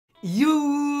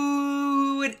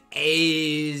What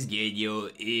is good, yo?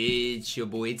 It's your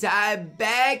boy Ty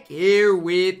back here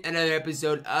with another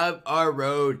episode of our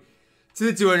road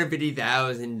to the $250,000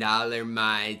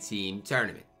 MyTEAM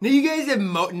tournament. Now, you guys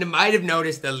might have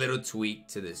noticed a little tweak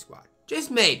to the squad. Just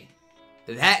maybe.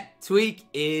 That tweak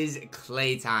is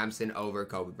Klay Thompson over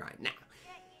Kobe Bryant. Now,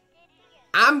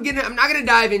 I'm not gonna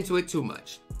dive into it too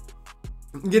much.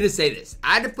 I'm gonna say this.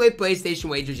 I had to play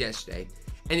PlayStation wagers yesterday,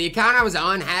 and the account I was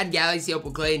on had Galaxy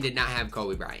Opal Klay and did not have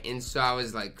Kobe Bryant. And so I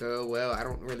was like, oh, well, I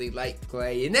don't really like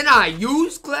Klay. And then I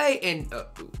used Klay, and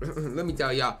let me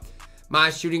tell y'all, my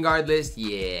shooting guard list,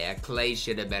 yeah, Klay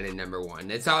should have been at #1.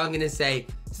 That's all I'm going to say.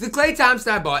 So the Klay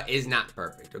Thompson I bought is not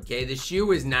perfect, okay? The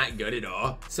shoe is not good at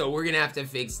all. So we're going to have to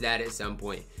fix that at some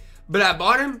point. But I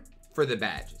bought him for the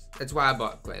badges. That's why I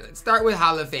bought Klay. Let's start with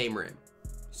Hall of Fame rim.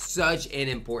 Such an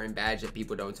important badge that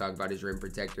people don't talk about, his rim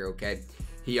protector, okay?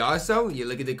 He also, you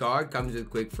look at the card, comes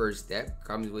with quick first step,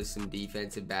 comes with some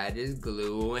defensive badges,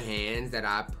 glue hands that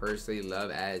I personally love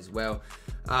as well.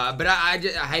 But I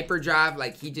just, hyperdrive,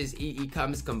 like he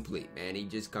comes complete, man. He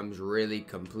just comes really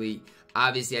complete.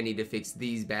 Obviously, I need to fix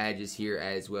these badges here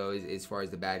as well as far as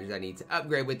the badges I need to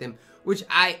upgrade with them, which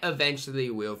I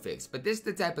eventually will fix. But this is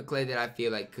the type of Klay that I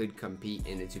feel like could compete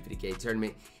in the 250K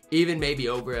tournament, even maybe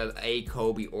over a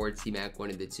Kobe or T-Mac, one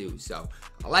of the two. So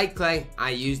I like Klay. I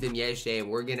used him yesterday, and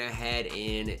we're gonna head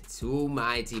in to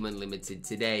MyTEAM Unlimited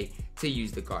today to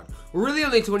use the card. We're really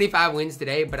only 25 wins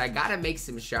today, but I gotta make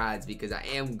some shots because I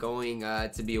am going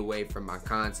to be away from my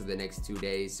console the next 2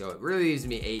 days. So it really leaves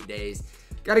me 8 days.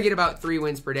 Gotta get about 3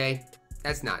 wins per day.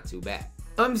 That's not too bad.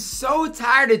 I'm so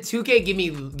tired of 2K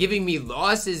giving me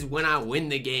losses when I win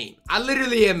the game. I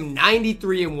literally am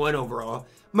 93-1 overall.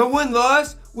 My one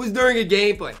loss was during a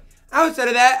gameplay. Outside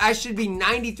of that, I should be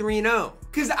 93-0.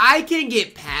 Because I can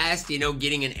get past,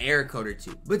 getting an error code or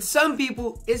two. But some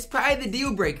people, it's probably the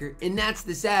deal breaker, and that's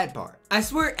the sad part. I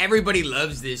swear everybody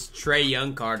loves this Trae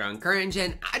Young card on current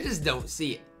gen. I just don't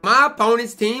see it. My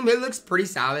opponent's team, it looks pretty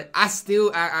solid. I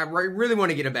really want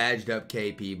to get a badged up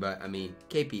KP, but I mean,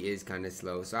 KP is kind of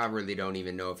slow, so I really don't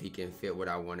even know if he can fit what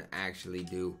I want to actually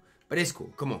do. But it's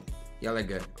cool. Come on. Y'all are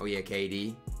good. Oh yeah,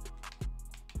 KD.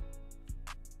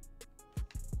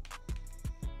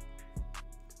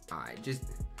 Alright,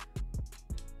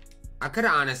 I could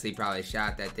have honestly probably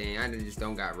shot that thing. I just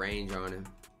don't got range on him.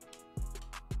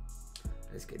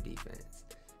 That's good defense.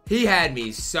 He had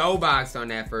me so boxed on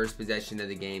that first possession of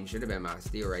the game. Should have been my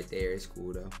steal right there. It's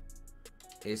cool, though.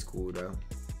 It's cool, though.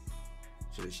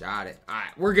 Should have shot it.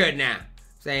 Alright, we're good now.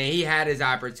 Saying he had his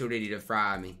opportunity to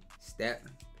fry me. Step.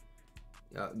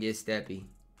 Yo, get steppy.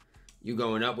 You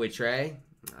going up with Trae?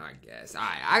 I guess.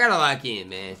 Alright, I gotta lock in,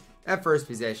 man. That first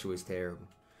possession was terrible.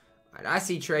 Alright, I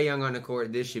see Trae Young on the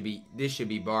court. This should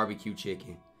be barbecue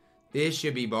chicken. This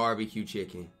should be barbecue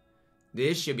chicken.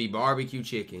 This should be barbecue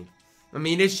chicken. I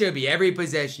mean, this should be every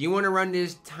possession. You want to run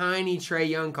this tiny Trae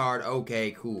Young card?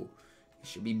 Okay, cool. It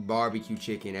should be barbecue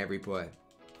chicken every play.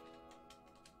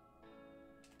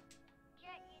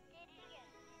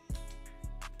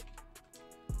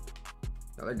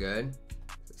 Y'all are good.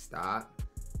 Stop.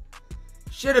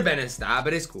 Should have been a stop,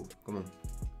 but it's cool. Come on.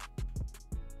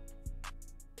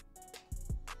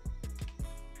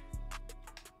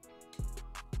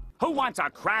 Who wants a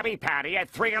Krabby Patty at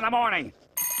 3 in the morning?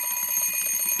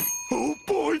 Oh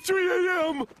boy, 3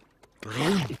 a.m.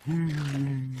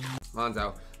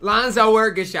 Lonzo,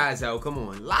 work a shot, so come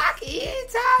on. Lock in,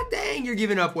 Ty. Dang, you're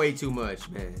giving up way too much,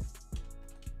 man.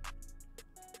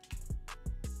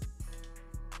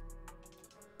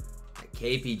 Like,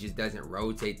 KP just doesn't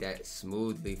rotate that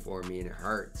smoothly for me, and it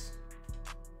hurts.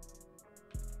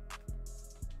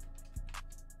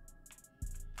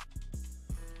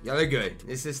 Y'all are good.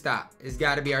 This is stop. It's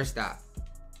got to be our stop.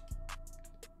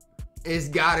 It's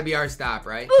got to be our stop,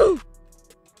 right?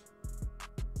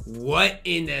 What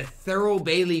in the Thurl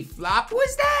Bailey flop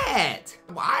was that?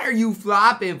 Why are you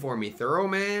flopping for me, Thurl,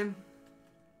 man?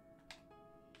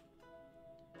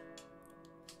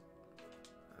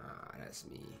 Ah, that's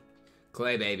me.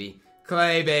 Klay, baby.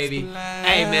 Klay, baby.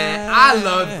 Hey, man, I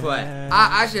love Klay.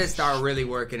 I should start really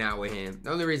working out with him.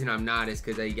 The only reason I'm not is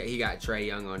because he got Trae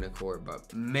Young on the court.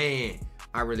 But, man,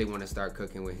 I really want to start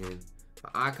cooking with him.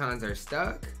 My icons are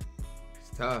stuck.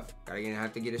 It's tough. Gonna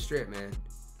have to get a strip, man.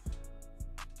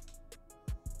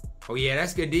 Oh, yeah,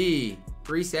 that's good D.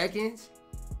 3 seconds?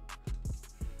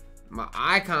 My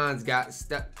icons got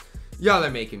stuck. Y'all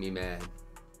are making me mad.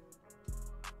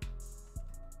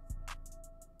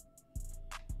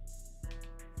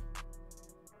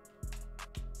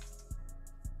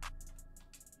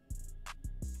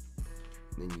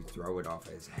 Then you throw it off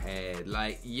his head.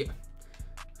 Like, yeah.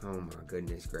 Oh my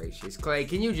goodness gracious. Klay,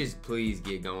 can you just please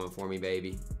get going for me,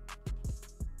 baby?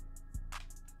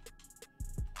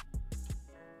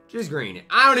 Just green it.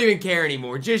 I don't even care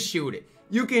anymore. Just shoot it.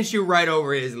 You can shoot right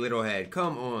over his little head.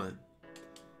 Come on.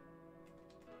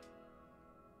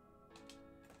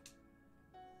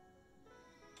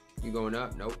 You going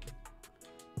up? Nope.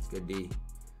 It's good D.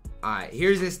 Alright,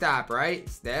 here's the stop, right?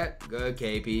 Step. Good,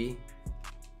 KP.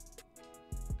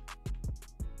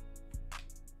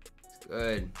 It's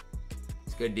good.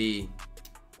 It's good D.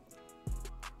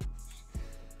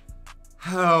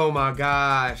 Oh my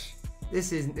gosh. This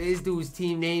dude's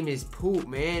team name is Poop,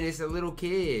 man. It's a little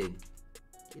kid.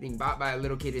 Getting bought by a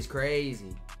little kid is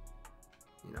crazy.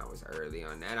 You know, I was early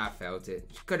on that. I felt it.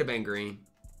 Could have been green.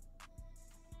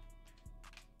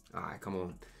 Alright, come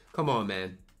on. Come on,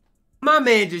 man. My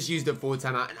man just used a full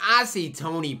timeout. And I see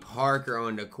Tony Parker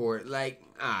on the court. Like,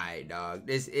 alright, dog.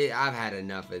 I've had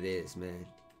enough of this, man.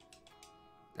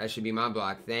 That should be my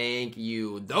block. Thank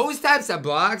you. Those types of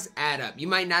blocks add up. You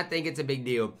might not think it's a big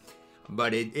deal.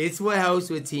 But it's what helps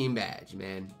with team badge,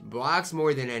 man. Blocks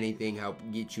more than anything help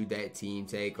get you that team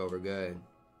takeover. Good.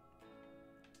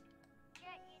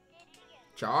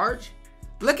 Charge?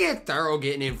 Look at Thurl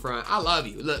getting in front. I love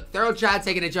you. Look, Thurl tried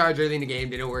taking a charge early in the game.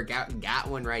 Didn't work out. Got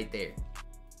one right there.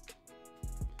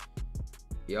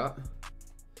 Yup.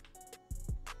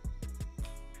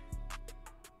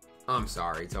 I'm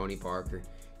sorry, Tony Parker.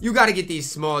 You got to get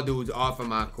these small dudes off of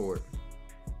my court.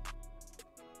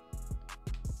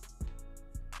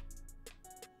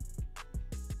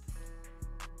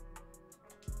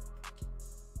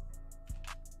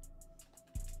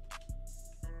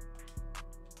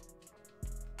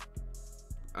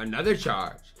 Another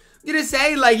charge. I'm gonna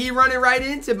say, like, he running right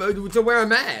into to where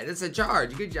I'm at. It's a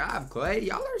charge. Good job, Klay.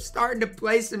 Y'all are starting to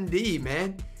play some D,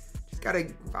 man. Just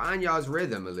gotta find y'all's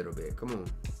rhythm a little bit. Come on.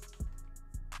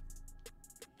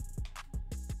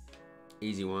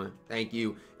 Easy one. Thank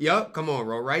you. Yup, come on.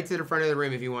 Roll right to the front of the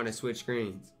rim if you want to switch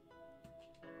screens.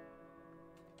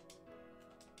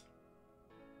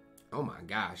 Oh my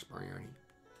gosh, Bargnani.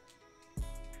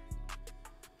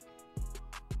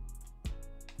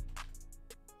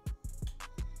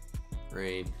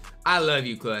 Rain. I love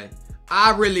you, Klay.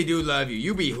 I really do love you.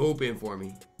 You be hooping for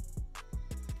me.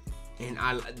 And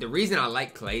the reason I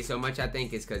like Klay so much, I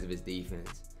think, is because of his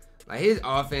defense. Like, his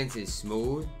offense is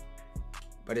smooth,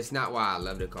 but it's not why I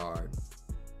love the card.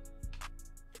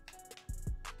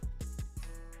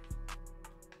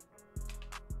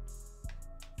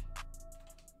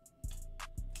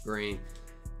 Green.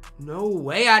 No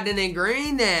way I didn't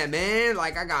green that, man.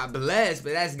 Like, I got blessed,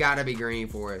 but that's gotta be green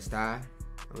for us, Ty.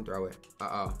 Don't throw it.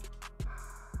 Uh-oh.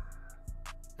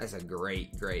 That's a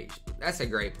great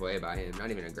play by him. Not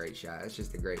even a great shot. That's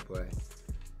just a great play.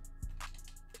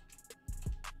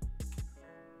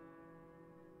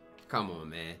 Come on,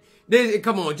 man.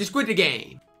 Come on, just quit the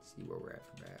game. Let's see where we're at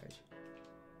for badge.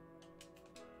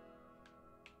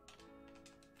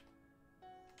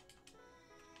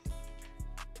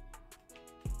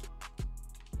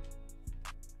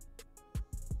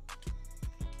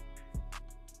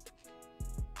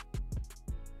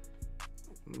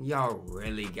 Y'all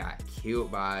really got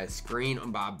killed by a screen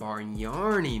by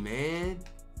Bargnani, man.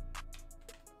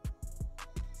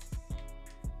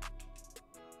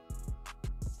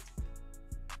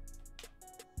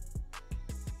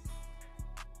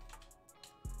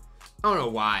 I don't know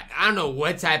why. I don't know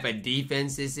what type of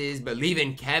defense this is, but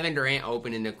leaving Kevin Durant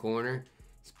open in the corner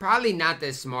is probably not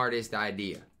the smartest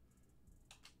idea.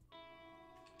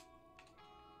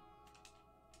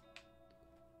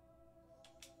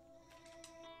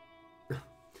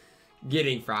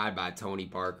 Getting fried by Tony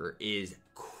Parker is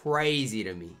crazy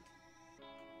to me.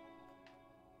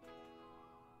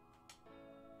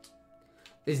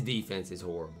 This defense is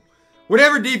horrible.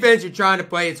 Whatever defense you're trying to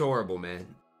play, it's horrible, man.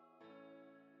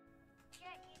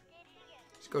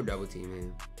 Just go double team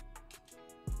him.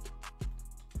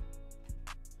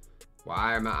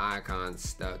 Why are my icons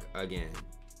stuck again?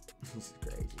 This is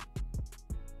crazy.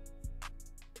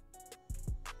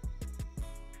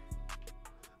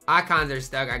 Icons are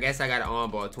stuck. I guess I got an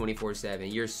on ball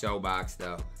 24/7. You're so boxed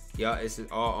though. Yo, it's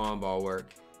all on ball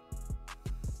work.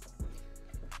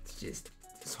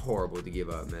 It's horrible to give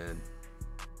up, man.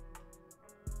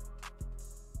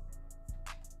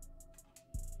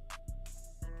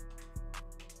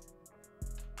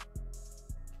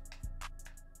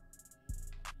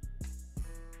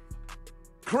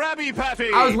 Krabby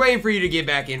Patty! I was waiting for you to get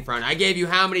back in front. I gave you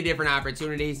how many different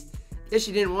opportunities? Guess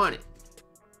you didn't want it.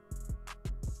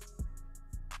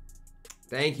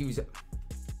 Thank you.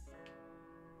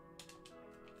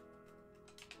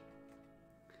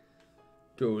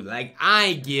 Dude, like,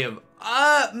 I give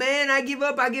up, man. I give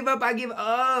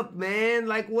up, man.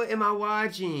 Like, what am I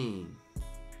watching?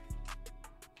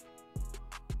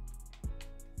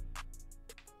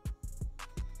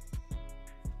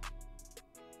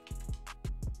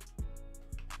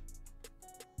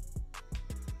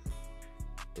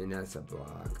 And that's a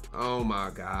block. Oh my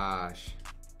gosh.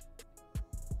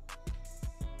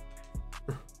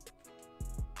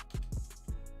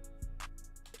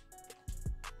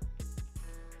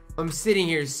 I'm sitting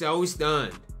here so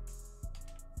stunned.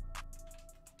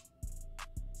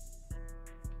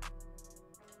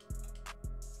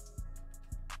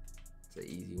 It's an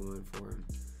easy one for him.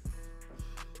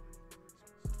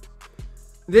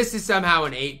 This is somehow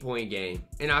an 8-point game.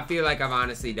 And I feel like I've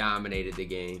honestly dominated the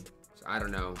game. So I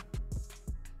don't know.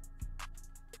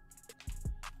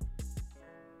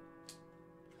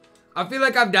 I feel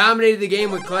like I've dominated the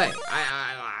game with Klay.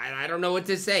 I don't know what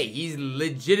to say. He's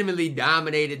legitimately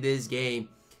dominated this game.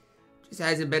 Just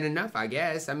hasn't been enough, I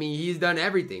guess. I mean, he's done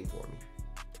everything for me.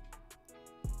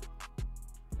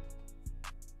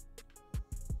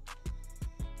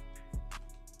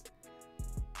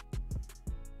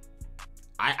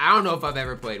 I don't know if I've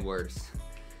ever played worse.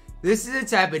 This is the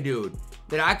type of dude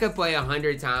that I could play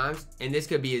 100 times, and this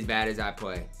could be as bad as I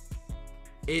play.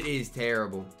 It is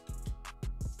terrible.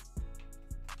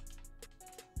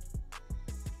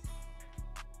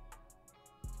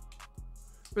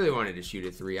 Really wanted to shoot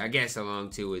a 3. I guess a long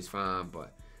 2 is fine,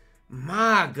 but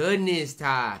my goodness,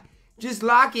 Ty. Just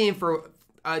lock in for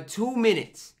 2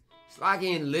 minutes. Just lock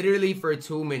in literally for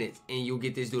 2 minutes, and you'll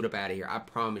get this dude up out of here. I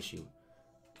promise you.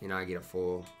 And I get a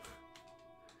full.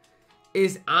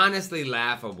 It's honestly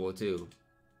laughable, too.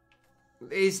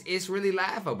 It's really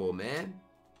laughable, man.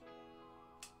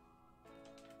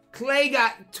 Klay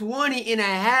got 20 and a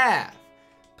half.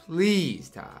 Please,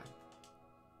 Ty.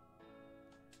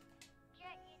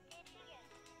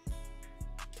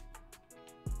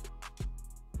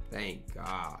 Thank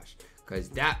gosh. Because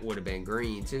that would have been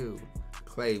green, too.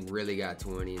 Klay really got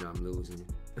 20 and I'm losing.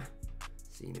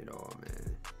 Seen it all,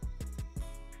 man.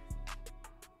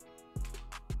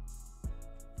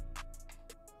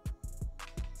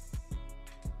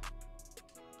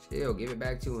 Still, give it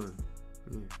back to him.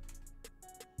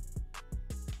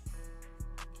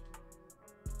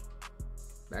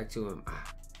 Back to him.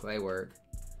 Klay work.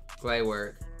 Klay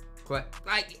work.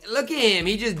 Like, look at him.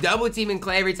 He just double teaming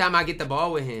Klay every time I get the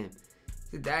ball with him.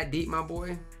 Is it that deep, my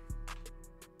boy?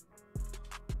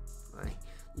 Like,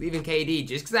 leaving KD.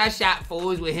 Just because I shot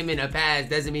fulls with him in the past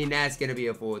doesn't mean that's going to be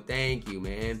a full. Thank you,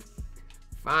 man.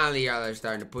 Finally, y'all are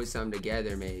starting to put something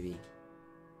together, maybe.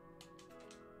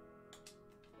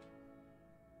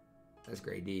 That's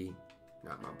great D.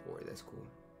 Not my boy. That's cool.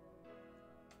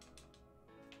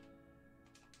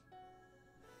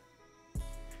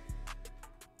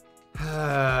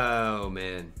 Oh,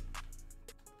 man.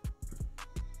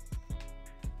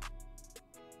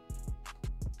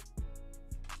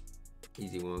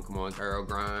 Easy one. Come on, Thurl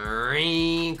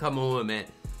Grind. Come on, man.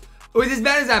 With as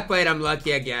bad as I played, I'm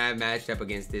lucky I matched up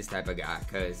against this type of guy,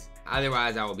 because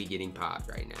otherwise I will be getting popped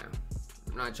right now.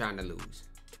 I'm not trying to lose.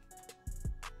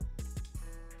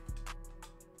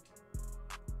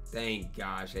 Thank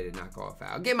gosh I did not call a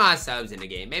foul. Get my subs in the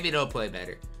game. Maybe they'll play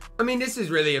better. I mean, this is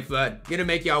really a flood. Gonna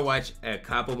make y'all watch a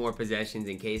couple more possessions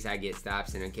in case I get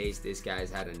stops and in case this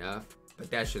guy's had enough. But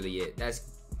that's really it. That's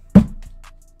a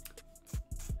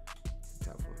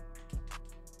tough one.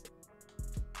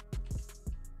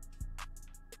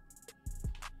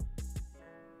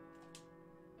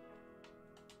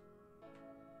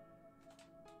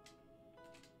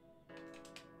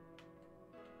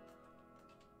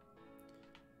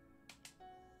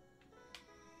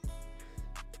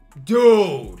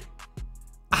 Dude.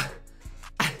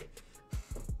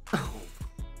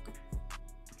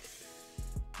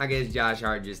 I guess Josh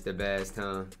Hart just the best,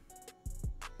 huh?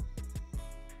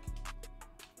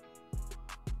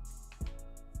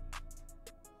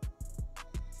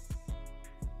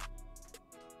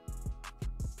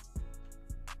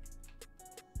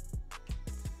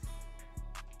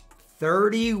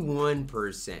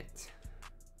 %31%.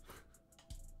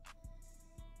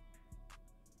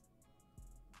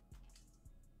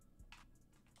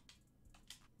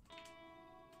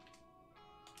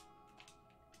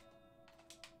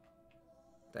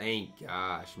 Thank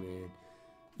gosh, man.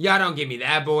 Y'all don't get me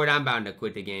that bored. I'm bound to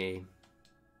quit the game.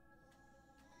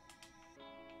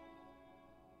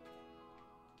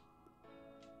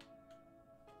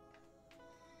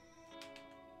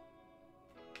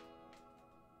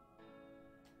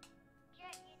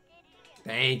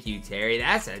 Thank you, Terry.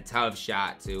 That's a tough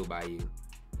shot, too, by you.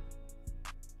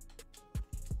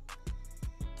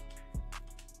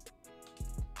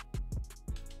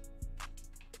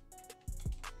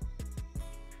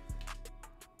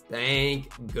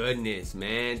 Thank goodness,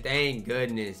 man. Thank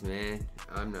goodness, man.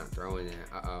 I'm not throwing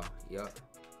that. Uh-oh. Yup.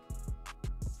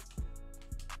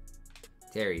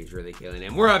 Terry is really killing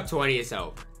him. We're up 20. It's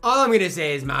over. All I'm going to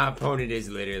say is my opponent is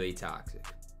literally toxic.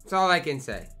 That's all I can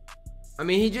say. I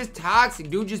mean, he just toxic.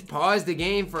 Dude just paused the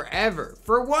game forever.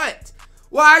 For what?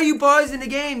 Why are you pausing the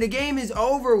game? The game is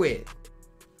over with.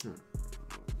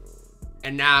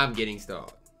 And now I'm getting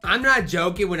stalled. I'm not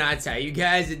joking when I tell you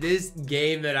guys that this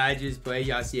game that I just played,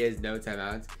 y'all see has no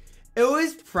timeouts. It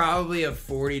was probably a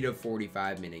 40 to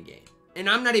 45 minute game. And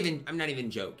I'm not even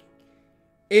joking.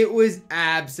 It was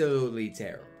absolutely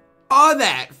terrible. All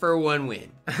that for one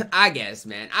win. I guess,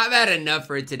 man. I've had enough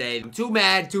for today. I'm too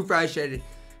mad, too frustrated.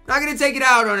 Not gonna take it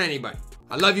out on anybody.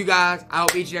 I love you guys. I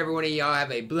hope each and every one of y'all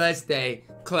have a blessed day.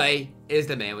 Klay is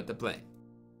the man with the plan.